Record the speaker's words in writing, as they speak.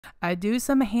do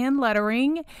some hand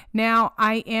lettering. Now,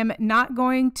 I am not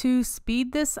going to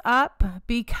speed this up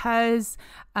because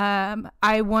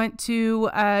I want to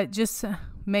just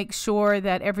make sure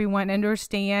that everyone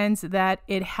understands that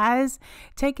it has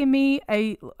taken me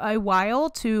a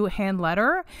while to hand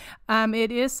letter.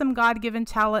 It is some God-given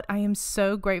talent. I am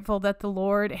so grateful that the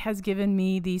Lord has given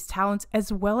me these talents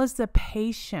as well as the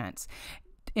patience.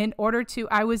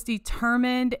 I was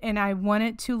determined and I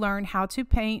wanted to learn how to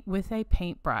paint with a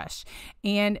paintbrush.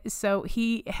 And so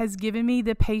he has given me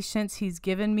the patience. He's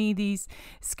given me these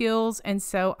skills. And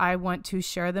so I want to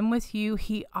share them with you.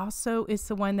 He also is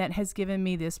the one that has given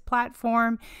me this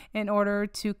platform in order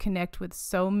to connect with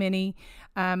so many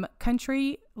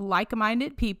country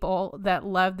like-minded people that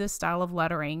love this style of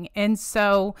lettering. And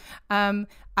so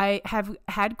I have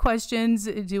had questions.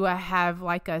 Do I have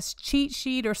like a cheat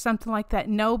sheet or something like that?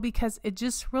 No, because it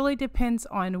just really depends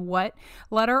on what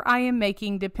letter I am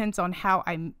making, depends on how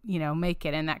I, make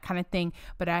it and that kind of thing.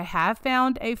 But I have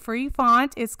found a free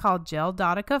font. It's called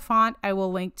Geldotica font. I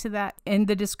will link to that in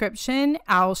the description.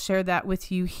 I'll share that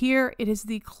with you here. It is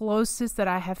the closest that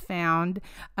I have found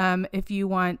if you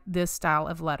want this style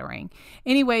of lettering.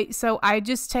 Anyway, so I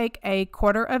just take a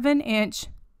 1/4 of an inch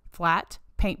flat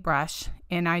paintbrush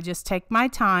and I just take my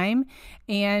time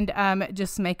and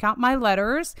just make out my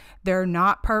letters. They're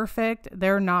not perfect.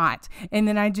 They're not. And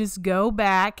then I just go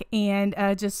back and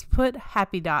just put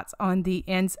happy dots on the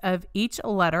ends of each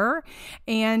letter.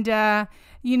 And,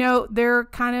 they're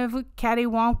kind of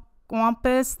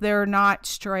cattywampus. They're not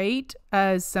straight.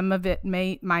 Some of it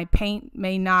my paint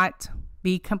may not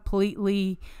be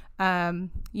completely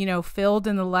filled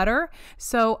in the letter.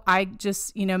 So I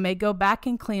just, may go back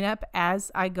and clean up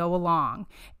as I go along.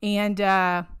 And,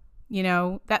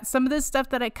 that's some of the stuff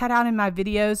that I cut out in my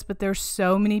videos, but there's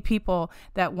so many people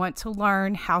that want to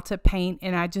learn how to paint.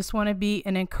 And I just want to be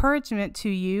an encouragement to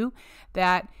you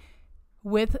that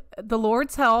with the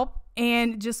Lord's help,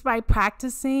 and just by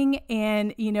practicing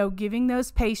and, giving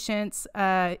those patience,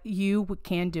 you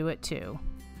can do it too.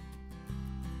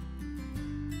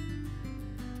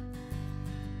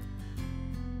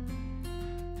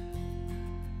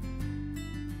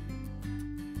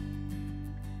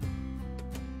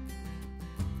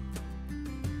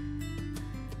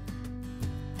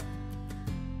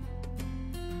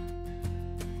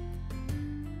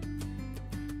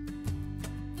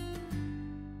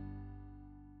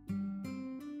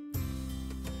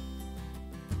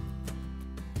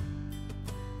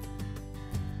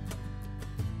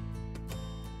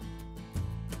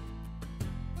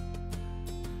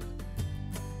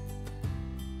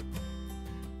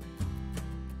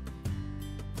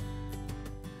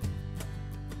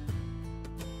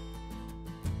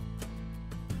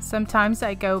 Sometimes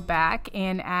I go back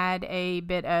and add a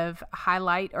bit of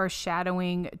highlight or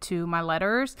shadowing to my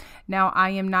letters. Now,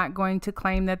 I am not going to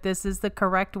claim that this is the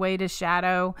correct way to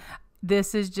shadow.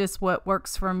 This is just what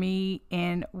works for me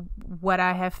and what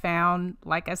I have found,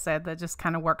 like I said, that just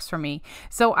kind of works for me.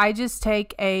 So I just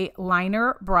take a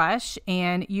liner brush,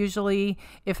 and usually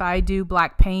if I do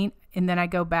black paint and then I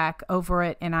go back over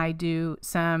it and I do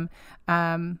some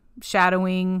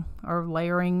shadowing or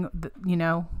layering,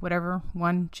 whatever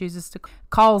one chooses to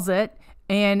calls it.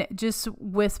 And just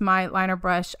with my liner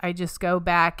brush, I just go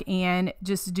back and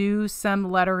just do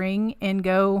some lettering and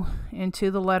go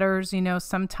into the letters.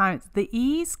 Sometimes the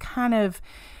E's kind of,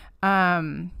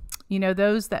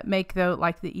 those that make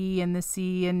like the E and the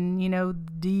C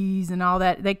and, D's and all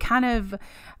that, they kind of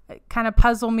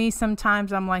puzzle me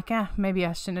sometimes. I'm like, maybe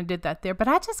I shouldn't have did that there, but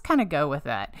I just kind of go with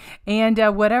that. And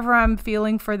whatever I'm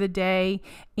feeling for the day.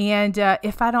 And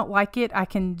if I don't like it, I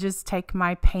can just take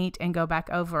my paint and go back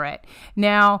over it.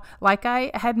 Now, like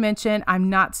I had mentioned, I'm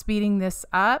not speeding this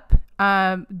up.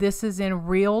 This is in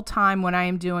real time when I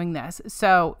am doing this.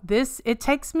 So it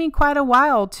takes me quite a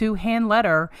while to hand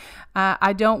letter.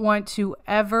 I don't want to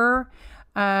ever,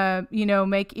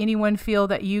 make anyone feel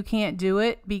that you can't do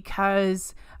it,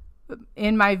 because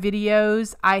in my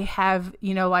videos, I have,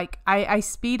 I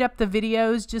speed up the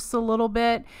videos just a little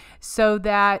bit so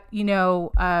that,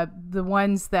 the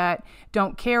ones that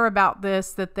don't care about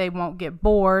this, that they won't get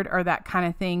bored or that kind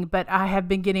of thing. But I have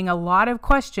been getting a lot of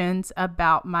questions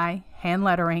about my hand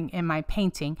lettering and my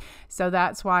painting. So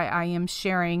that's why I am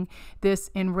sharing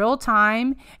this in real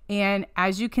time. And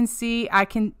as you can see, I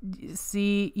can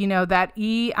see, that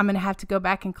E, I'm going to have to go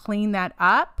back and clean that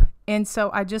up. And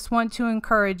so I just want to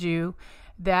encourage you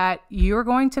that you're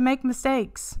going to make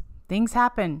mistakes. Things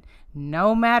happen.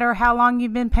 No matter how long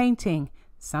you've been painting,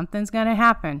 something's going to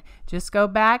happen. Just go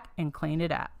back and clean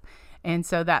it up. And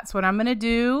so that's what I'm going to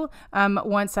do.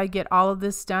 Once I get all of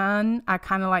this done, I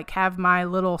kind of like have my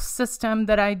little system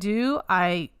that I do.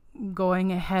 I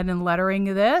going ahead and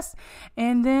lettering this,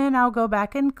 and then I'll go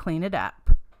back and clean it up.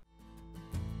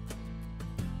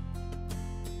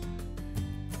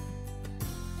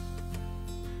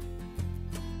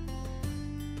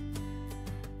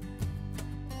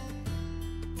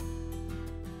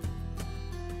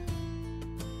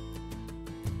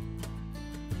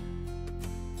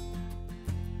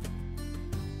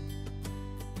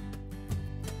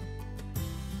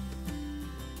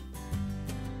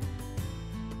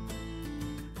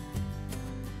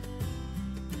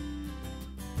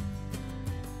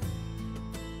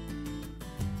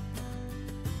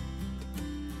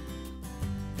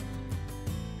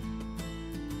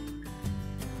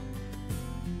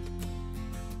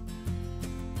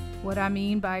 What I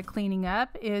mean by cleaning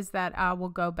up is that I will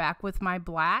go back with my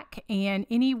black, and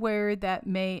anywhere that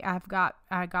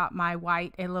I got my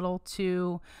white a little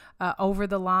too over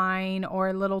the line or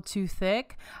a little too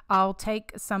thick, I'll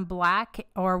take some black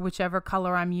or whichever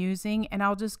color I'm using, and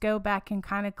I'll just go back and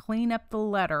kind of clean up the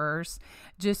letters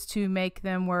just to make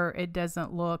them where it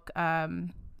doesn't look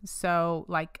so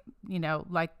like,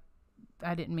 like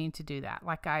I didn't mean to do that,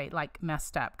 like I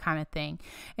messed up kind of thing.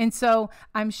 And so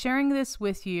I'm sharing this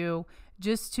with you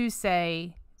just to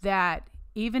say that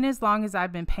even as long as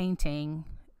I've been painting,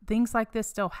 things like this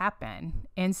still happen.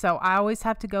 And so I always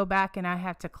have to go back and I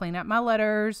have to clean up my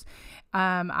letters.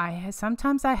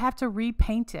 Sometimes I have to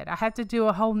repaint it. I have to do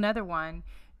a whole nother one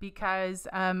because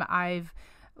I've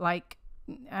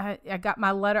I got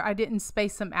my letter, I didn't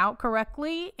space them out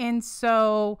correctly, and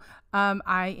so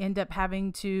I end up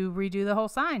having to redo the whole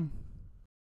sign.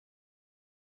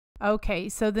 Okay,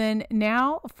 so then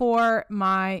now for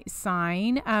my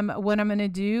sign, what I'm going to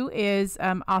do is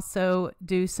also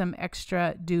do some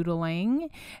extra doodling,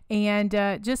 and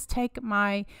just take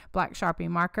my black Sharpie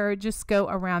marker, just go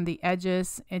around the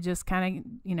edges and just kind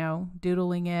of,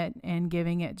 doodling it and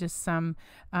giving it just some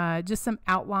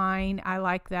outline. I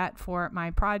like that for my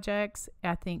projects.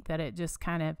 I think that it just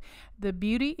kind of, the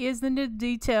beauty is in the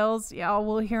details. Y'all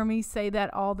will hear me say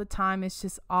that all the time. It's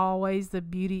just always the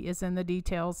beauty is in the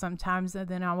details. Sometimes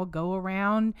then I will go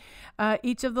around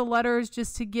each of the letters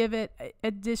just to give it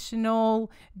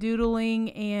additional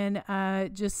doodling and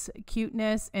just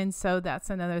cuteness. And so that's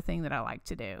another thing that I like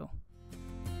to do.